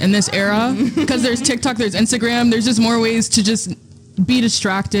down in this era because there's TikTok, there's Instagram, there's just more ways to just be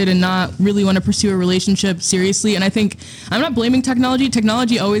distracted and not really want to pursue a relationship seriously. And I think I'm not blaming technology.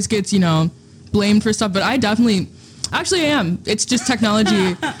 Technology always gets, you know, blamed for stuff, but I definitely, actually I am. It's just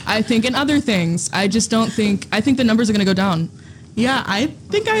technology, I think, and other things. I just don't think, I think the numbers are going to go down. Yeah, I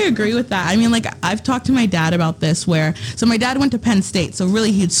think I agree with that. I mean, like, I've talked to my dad about this so my dad went to Penn State, so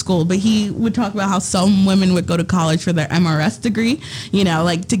really huge school, but he would talk about how some women would go to college for their MRS degree, you know,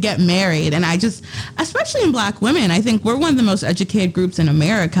 like to get married. And I just, especially in black women, I think we're one of the most educated groups in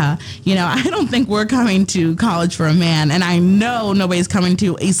America. You know, I don't think we're coming to college for a man. And I know nobody's coming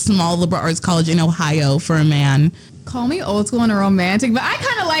to a small liberal arts college in Ohio for a man. Call me old school and a romantic, but I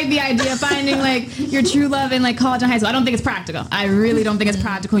kind of like the idea of finding like your true love in like college and high school. I don't think it's practical. I really don't think it's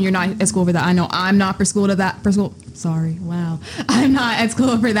practical, and you're not at school for that. I know I'm not for school. Sorry, wow. I'm not at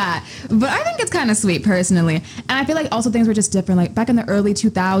school for that. But I think it's kind of sweet personally. And I feel like also things were just different. Like back in the early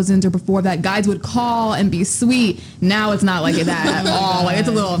 2000s or before that, guys would call and be sweet. Now it's not like that at all. Like it's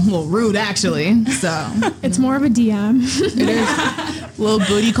a little rude actually. So it's more of a DM. It is. Little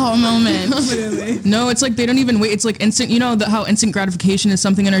booty call moment. No, it's like they don't even wait. It's like instant, you know, how instant gratification is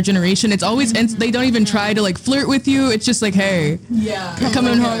something in our generation. It's always, they don't even try to like flirt with you. It's just like, hey, yeah,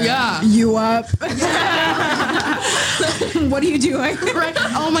 coming home, yeah. You up? What are you doing? Right?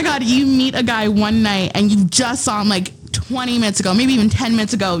 Oh my God, you meet a guy one night and you just saw him like 20 minutes ago, maybe even 10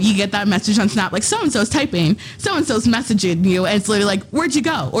 minutes ago, you get that message on Snap, like so-and-so's typing, so-and-so's messaging you, and it's literally like, where'd you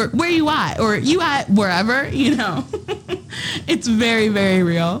go? Or where you at? Or you at wherever, you know. It's very, very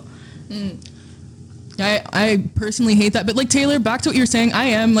real. I personally hate that. But like Taylor, back to what you're saying, I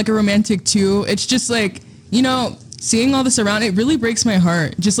am like a romantic too. It's just like, you know, seeing all this around, it really breaks my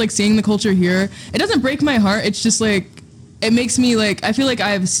heart. Just like seeing the culture here. It doesn't break my heart. It's just like, it makes me like, I feel like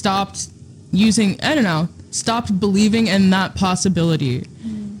I've stopped stopped believing in that possibility.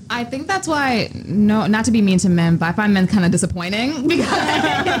 I think that's why, no, not to be mean to men, but I find men kind of disappointing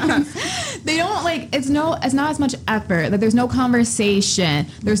because they don't it's not as much effort. Like there's no conversation,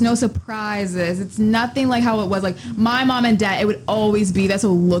 there's no surprises. It's nothing like how it was. Like my mom and dad, it would always be that.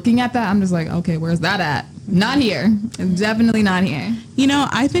 So looking at that, I'm just like, okay, where's that at? Not here. Definitely not here. You know,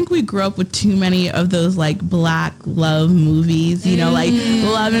 I think we grew up with too many of those like black love movies, you know, like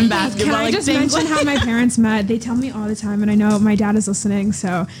Love and Basketball. Can I like just things mention how my parents met? They tell me all the time, and I know my dad is listening,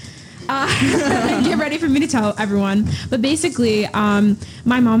 so get ready for me to tell everyone. But basically, my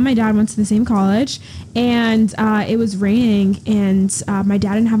mom and my dad went to the same college, and it was raining, and my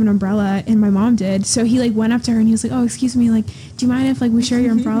dad didn't have an umbrella, and my mom did. So he like went up to her and he was like, "Oh, excuse me, like, do you mind if like we share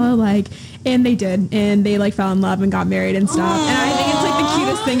your umbrella?" Like, and they did, and they like fell in love and got married and stuff. And I think it's like the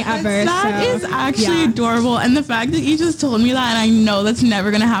cutest thing ever. That so, is actually yeah. adorable. And the fact that you just told me that, and I know that's never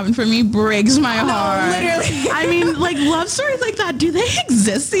going to happen for me, breaks my heart. literally. I mean, like, love stories like that, do they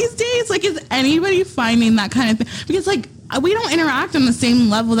exist these days? Like, is anybody finding that kind of thing? Because, like, we don't interact on the same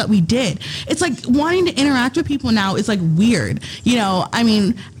level that we did. It's like wanting to interact with people now is like weird. You know, I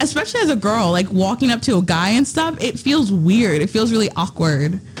mean, especially as a girl, like walking up to a guy and stuff, it feels weird. It feels really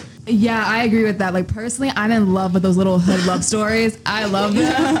awkward. Yeah, I agree with that. Like personally, I'm in love with those little hood love stories. I love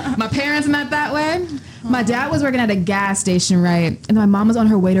them. My parents met that way. My dad was working at a gas station, right? And my mom was on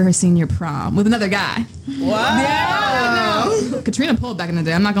her way to her senior prom with another guy. Wow. Yeah. Katrina pulled back in the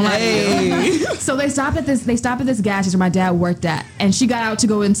day. I'm not gonna lie to you. So they stopped at this gas station my dad worked at, and she got out to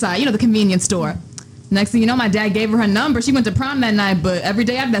go inside, you know, the convenience store. Next thing you know, my dad gave her her number. She went to prom that night, but every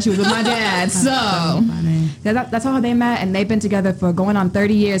day after that, she was with my dad. So that's how they met, and they've been together for going on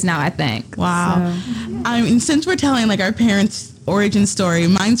 30 years now, I think. Wow. So. I mean, since we're telling like our parents' origin story,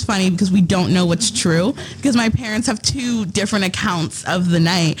 mine's funny because we don't know what's true, because my parents have two different accounts of the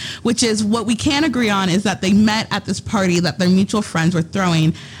night, which is what we can agree on is that they met at this party that their mutual friends were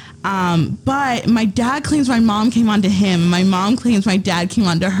throwing. But my dad claims my mom came on to him. My mom claims my dad came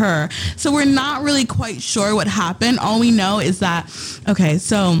on to her. So we're not really quite sure what happened. All we know is that, okay,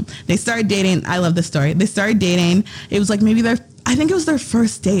 so they started dating. I love this story. They started dating. It was like maybe I think it was their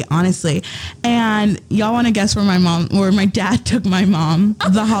first date, honestly. And y'all want to guess where my dad took my mom?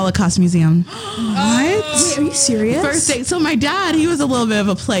 The Holocaust Museum. What? Wait, are you serious? First date. So my dad, he was a little bit of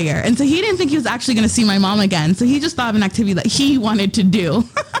a player. And so he didn't think he was actually going to see my mom again. So he just thought of an activity that he wanted to do.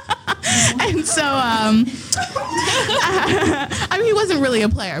 And so, I mean, he wasn't really a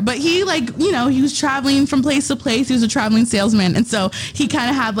player, but he he was traveling from place to place. He was a traveling salesman. And so he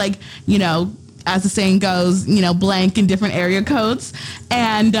kind of had as the saying goes, blank in different area codes.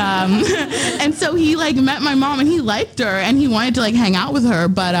 And and so he met my mom and he liked her and he wanted to hang out with her.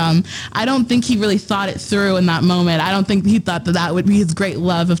 But I don't think he really thought it through in that moment. I don't think he thought that would be his great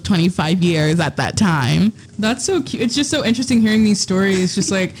love of 25 years at that time. That's so cute. It's just so interesting hearing these stories.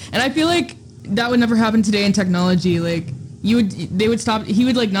 Just and I feel like that would never happen today in technology. They would stop. He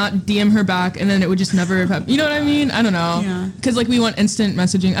would not DM her back, and then it would just never have happened. You know what I mean? I don't know. Yeah. Because we want instant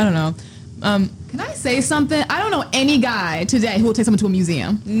messaging. I don't know. Can I say something? I don't know any guy today who will take someone to a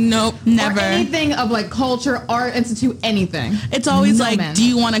museum. Nope, never. Or anything of culture, art institute, anything. It's always man. Do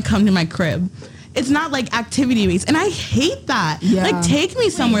you want to come to my crib? It's not activity based, and I hate that. Yeah. Take me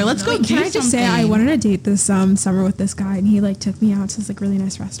somewhere. Let's go do something. Can I just say I wanted to date this summer with this guy, and he took me out to this really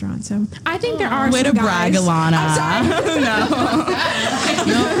nice restaurant. So I think there are way some to brag, guys. Alana.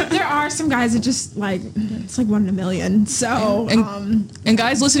 No, there are some guys that just it's 1 in a million. So and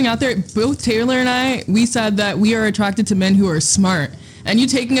guys listening out there, both Taylor and I, we said that we are attracted to men who are smart. And you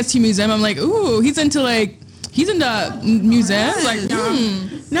taking us to a museum, I'm ooh, he's into museums.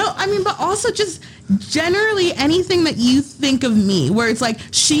 No, I mean, but also just generally anything that you think of me where it's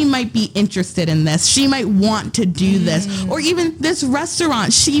she might be interested in this, she might want to do this, or even this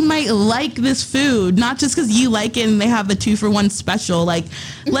restaurant, she might like this food, not just because you like it and they have the 2-for-1 special.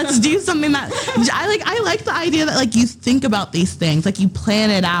 Let's do something that I like the idea that you think about these things, you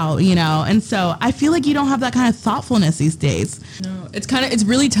plan it out, and so I feel you don't have that kind of thoughtfulness these days. No, it's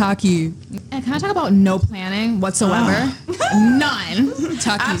really tacky. And can I talk about no planning whatsoever? None.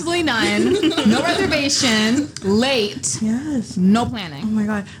 Tacky. Absolutely none. No reservation. Late. Yes. No planning. Oh my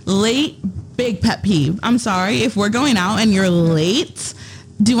God. Late, big pet peeve. I'm sorry. If we're going out and you're late,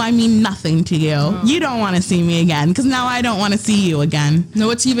 do I mean nothing to you? Oh. You don't want to see me again because now I don't want to see you again. No,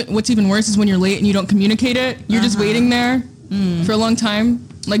 what's even worse is when you're late and you don't communicate it. You're just waiting there for a long time.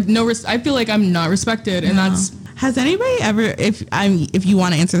 I feel I'm not respected, and that's. Has anybody ever, if you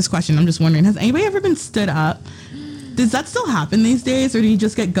want to answer this question, I'm just wondering, has anybody ever been stood up Does that still happen these days, or do you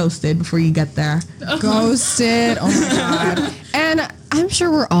just get ghosted before you get there? Ghosted. Oh my God. And I'm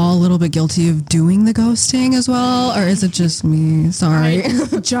sure we're all a little bit guilty of doing the ghosting as well. Or is it just me? Sorry.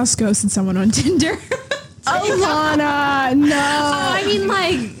 I just ghosted someone on Tinder. Oh, Lana. No. I mean,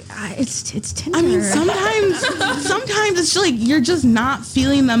 like, it's Tinder. I mean, sometimes it's like you're just not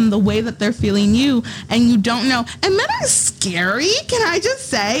feeling them the way that they're feeling you, and you don't know. And men are scary, can I just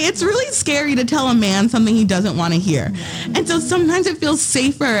say? It's really scary to tell a man something he doesn't want to hear. And so sometimes it feels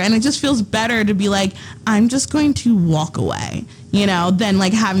safer, and it just feels better to be like, I'm just going to walk away, than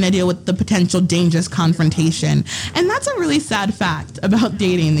like having to deal with the potential dangerous confrontation. And that's a really sad fact about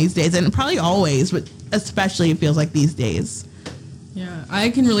dating these days, and probably always, but especially it feels like these days. Yeah,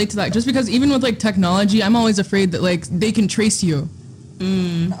 I can relate to that. Just because even with like technology, I'm always afraid that like they can trace you.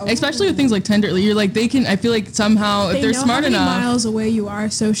 Especially with things like Tinder. You're like, I feel like somehow if they're smart enough. They know how many miles away you are,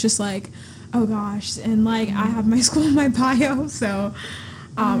 so it's just like, oh gosh. And like, I have my school in my bio, so,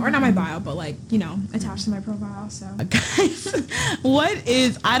 or not my bio, but like, attached to my profile, so. Guys,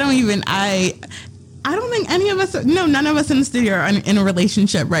 I don't think any of us, none of us in the studio are in a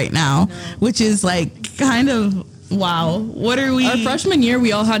relationship right now, which is like kind of, wow. What are we? Our freshman year,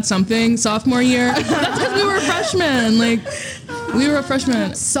 we all had something. Sophomore year, that's because we were freshmen. Like, we were a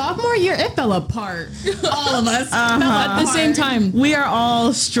freshman. Sophomore year, it fell apart. All of us. At the same time. We are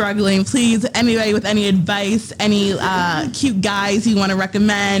all struggling. Please, anybody with any advice, any cute guys you want to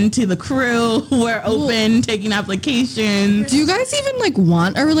recommend to the crew, we're open, taking applications. Do you guys even like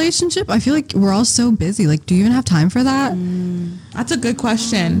want a relationship? I feel like we're all so busy. Like, do you even have time for that? That's a good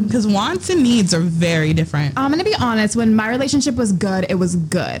question, because wants and needs are very different. I'm going to be honest. When my relationship was good, it was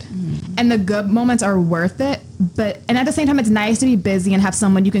good. And the good moments are worth it. And at the same time, it's nice to be busy and have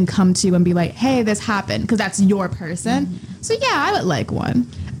someone you can come to and be like, hey, this happened, because that's your person. So yeah, I would like one.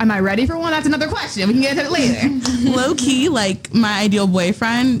 Am I ready for one? That's another question. We can get into it later. Low key, like my ideal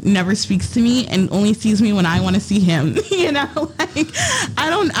boyfriend never speaks to me and only sees me when I want to see him. I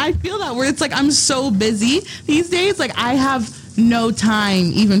feel that where it's like I'm so busy these days. Like I have no time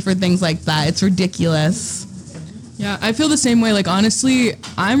even for things like that. It's ridiculous. Yeah, I feel the same way. Like honestly,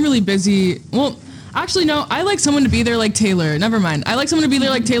 I'm really busy. Well, actually, no, I like someone to be there like Taylor. Never mind. I like someone to be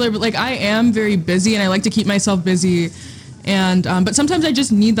there like Taylor, but like I am very busy and I like to keep myself busy. And but sometimes I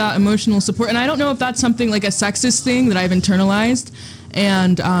just need that emotional support. And I don't know if that's something like a sexist thing that I've internalized.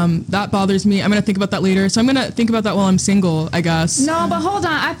 And that bothers me. I'm going to think about that later. So I'm going to think about that while I'm single, I guess. No, but hold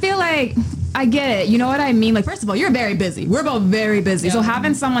on. I feel like I get it. You know what I mean? Like, first of all, you're very busy. We're both very busy. Yeah. So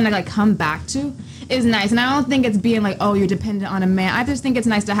having someone to like come back to is nice. And I don't think it's being like, oh, you're dependent on a man. I just think it's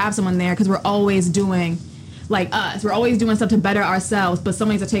nice to have someone there because we're always doing like us. We're always doing stuff to better ourselves, but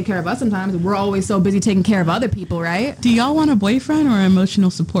someone needs to take care of us sometimes. We're always so busy taking care of other people, right? Do y'all want a boyfriend or an emotional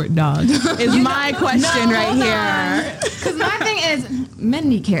support dog? Is my question right here. Because my thing is, men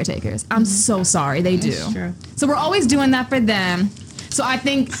need caretakers. I'm so sorry, they do. True. So we're always doing that for them. So I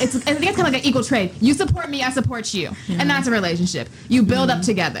think it's kind of like an equal trade. You support me, I support you. And that's a relationship. You build up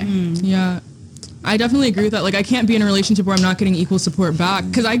together. Yeah. I definitely agree with that. Like, I can't be in a relationship where I'm not getting equal support back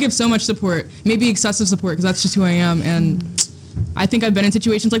because I give so much support, maybe excessive support because that's just who I am. And I think I've been in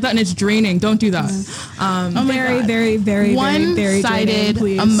situations like that and it's draining. Don't do that. Very one-sided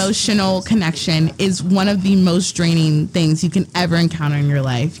emotional connection is one of the most draining things you can ever encounter in your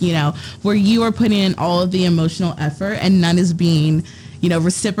life, where you are putting in all of the emotional effort and none is being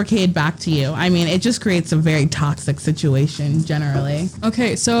reciprocated back to you. I mean, it just creates a very toxic situation generally.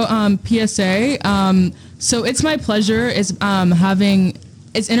 Okay, so PSA. So it's my pleasure is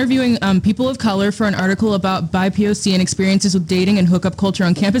interviewing people of color for an article about BIPOC and experiences with dating and hookup culture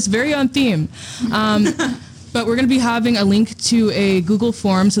on campus. Very on theme. But we're going to be having a link to a Google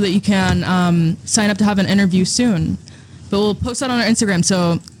form so that you can sign up to have an interview soon. But we'll post that on our Instagram,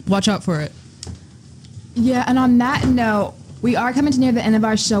 so watch out for it. Yeah, and on that note, we are coming to near the end of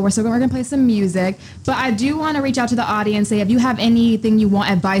our show. We're going to play some music, but I do want to reach out to the audience, say if you have anything you want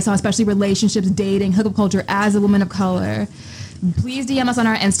advice on, especially relationships, dating, hookup culture as a woman of color, please DM us on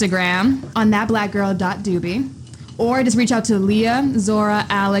our Instagram on thatblackgirl.doobie, or just reach out to Leah, Zora,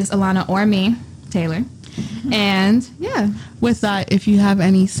 Alex, Alana, or me, Taylor. And yeah, with that, if you have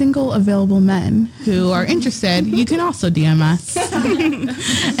any single available men who are interested, you can also DM us.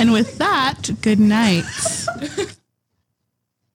 And with that, good night.